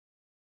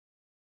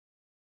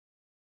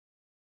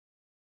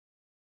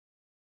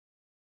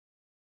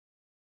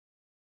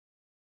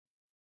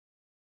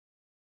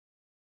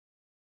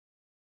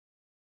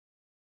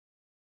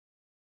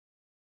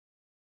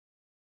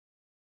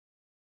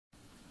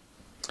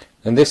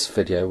In this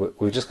video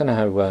we're just going to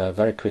have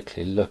very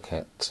quickly look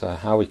at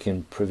how we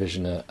can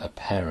provision a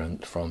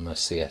parent from a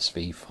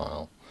CSV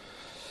file.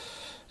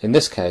 In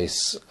this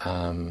case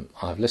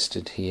I've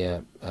listed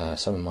here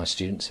some of my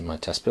students in my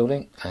test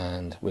building,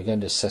 and we're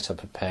going to set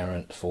up a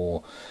parent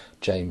for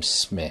James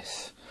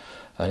Smith.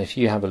 And if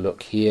you have a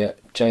look here,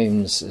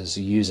 James's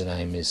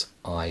username is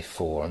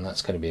I4, and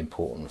that's going to be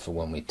important for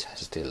when we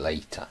test it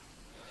later.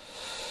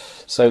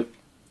 So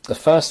the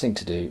first thing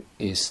to do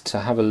is to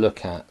have a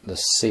look at the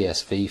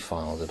CSV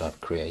file that I've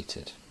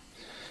created.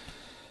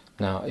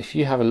 Now if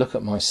you have a look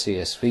at my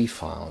CSV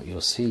file,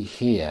 you'll see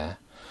here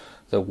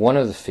that one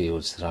of the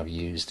fields that I've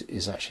used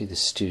is actually the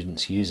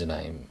student's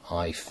username,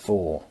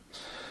 I4,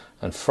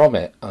 and from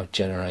it I've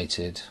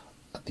generated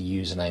the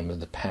username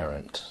of the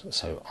parent,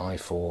 so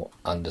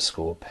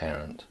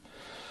I4_parent.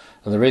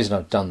 And the reason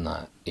I've done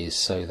that is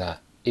so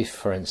that if,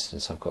 for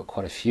instance, I've got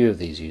quite a few of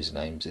these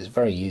usernames, it's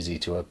very easy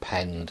to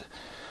append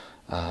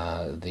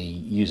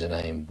the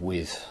username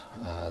with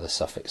the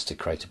suffix to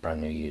create a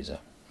brand new user.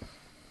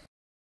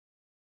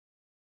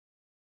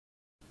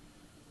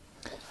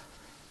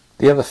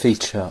 The other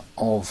feature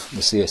of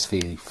the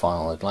CSV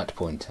file I'd like to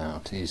point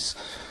out is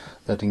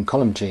that in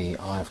column G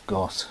I've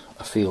got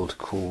a field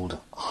called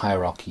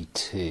hierarchy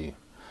 2,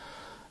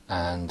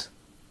 and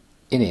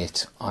in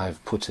it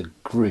I've put a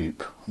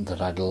group that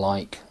I'd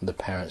like the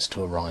parents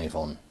to arrive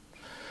on.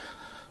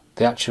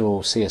 The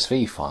actual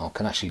CSV file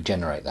can actually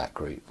generate that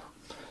group,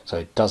 so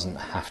it doesn't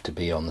have to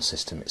be on the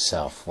system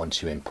itself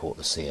once you import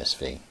the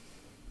CSV.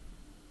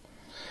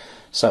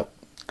 So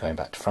going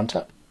back to front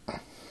up,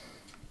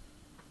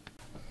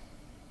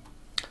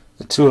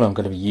 the tool I'm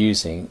going to be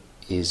using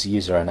is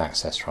user and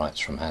access rights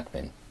from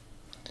admin,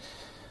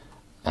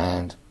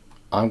 and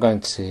I'm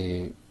going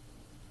to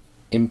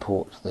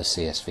import the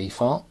CSV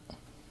file,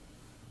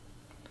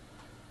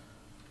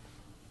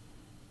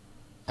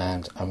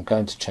 and I'm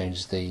going to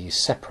change the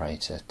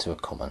separator to a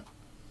common.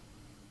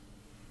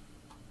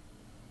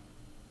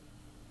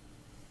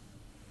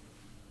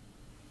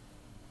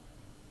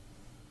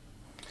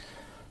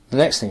 The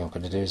next thing I'm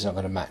going to do is I'm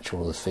going to match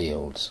all the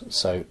fields.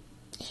 So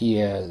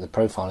here the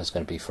profile is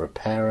going to be for a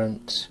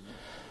parent.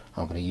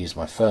 I'm going to use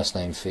my first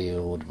name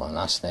field, my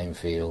last name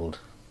field.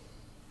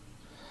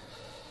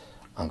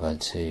 I'm going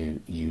to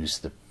use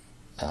the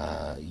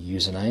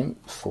username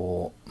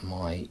for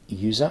my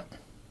user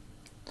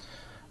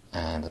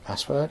and the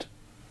password.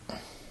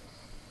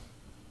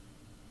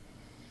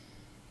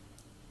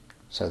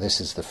 So this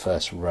is the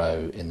first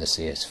row in the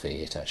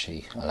CSV. It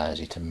actually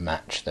allows you to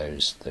match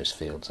those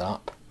fields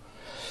up.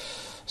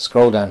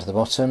 Scroll down to the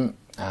bottom.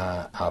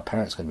 Our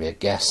parent's going to be a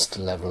guest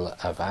level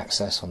of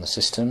access on the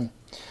system,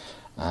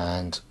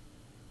 and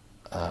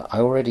I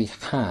already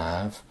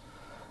have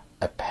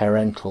a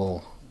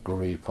parental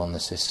group on the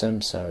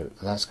system, so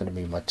that's going to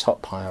be my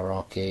top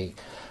hierarchy,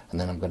 and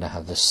then I'm going to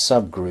have the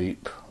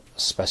subgroup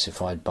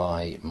specified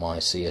by my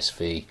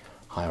CSV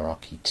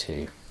hierarchy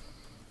 2.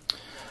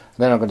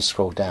 Then I'm going to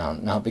scroll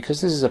down. Now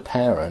because this is a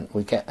parent,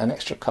 we get an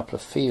extra couple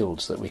of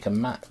fields that we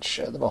can match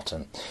at the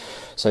bottom.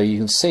 So you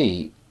can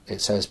see it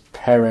says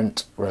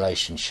parent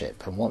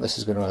relationship, and what this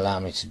is going to allow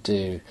me to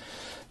do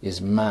is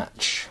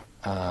match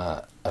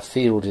a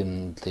field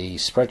in the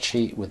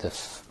spreadsheet with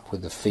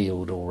the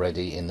field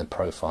already in the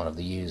profile of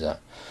the user.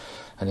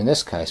 And in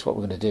this case what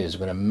we're going to do is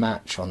we're going to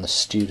match on the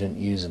student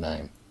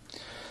username.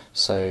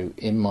 So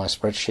in my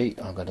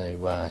spreadsheet I'm going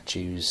to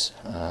choose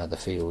the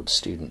field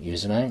student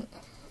username,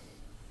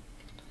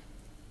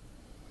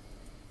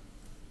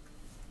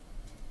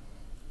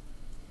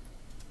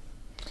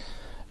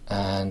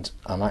 and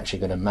I'm actually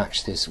going to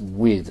match this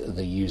with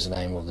the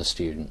username of the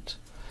student.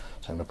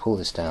 So I'm going to pull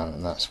this down,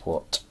 and that's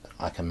what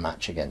I can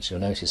match against. You'll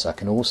notice I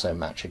can also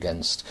match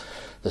against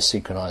the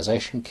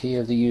synchronization key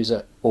of the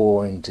user,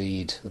 or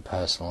indeed the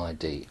personal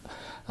ID.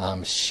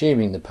 I'm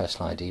assuming the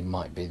personal ID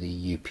might be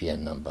the UPN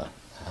number,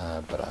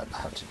 but I'll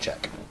have to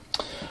check.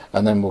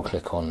 And then we'll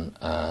click on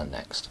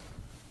next.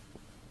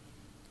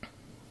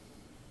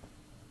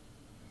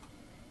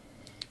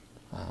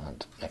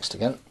 And next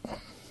again,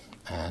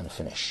 and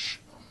finish.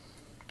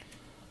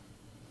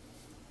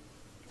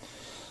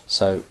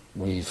 So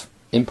we've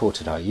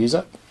imported our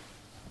user,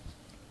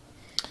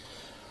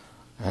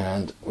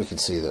 and we can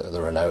see that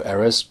there are no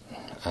errors,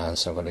 and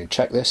so I'm going to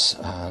check this.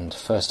 And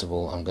first of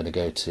all I'm going to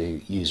go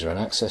to user and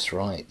access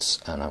rights,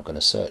 and I'm going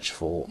to search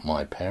for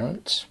my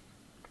parent,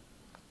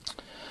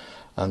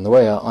 and the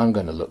way I'm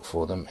going to look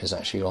for them is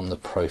actually on the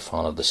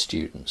profile of the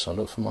student. So I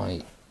look for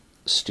my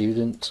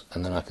student,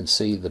 and then I can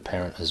see the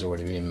parent has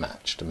already been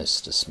matched to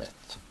Mr.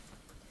 Smith.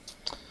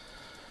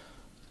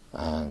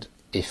 And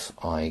if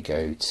I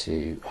go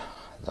to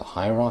the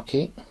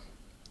hierarchy,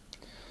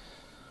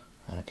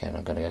 and again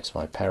I'm going to go to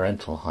my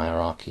parental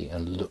hierarchy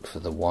and look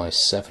for the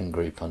Y7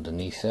 group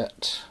underneath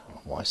it,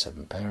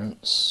 Y7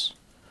 parents,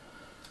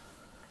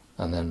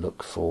 and then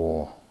look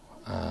for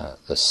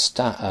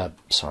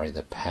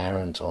the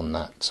parent on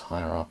that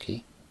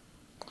hierarchy.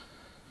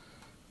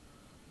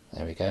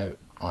 There we go.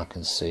 I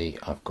can see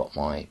I've got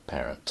my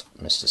parent,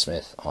 Mr.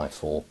 Smith,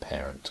 I4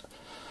 parent.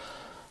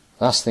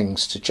 Last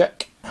things to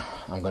check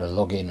I'm going to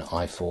log in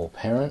i4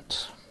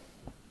 parent.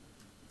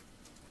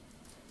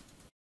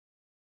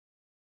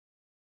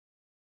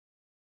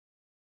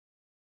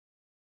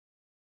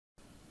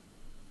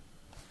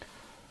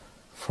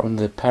 From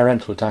the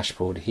parental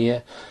dashboard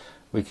here,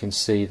 we can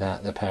see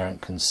that the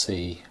parent can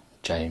see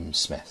James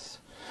Smith.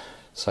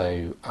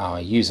 So our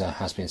user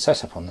has been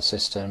set up on the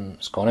system,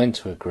 has gone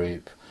into a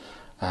group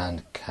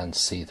and can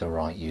see the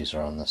right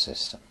user on the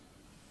system.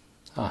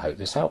 I hope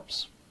this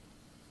helps.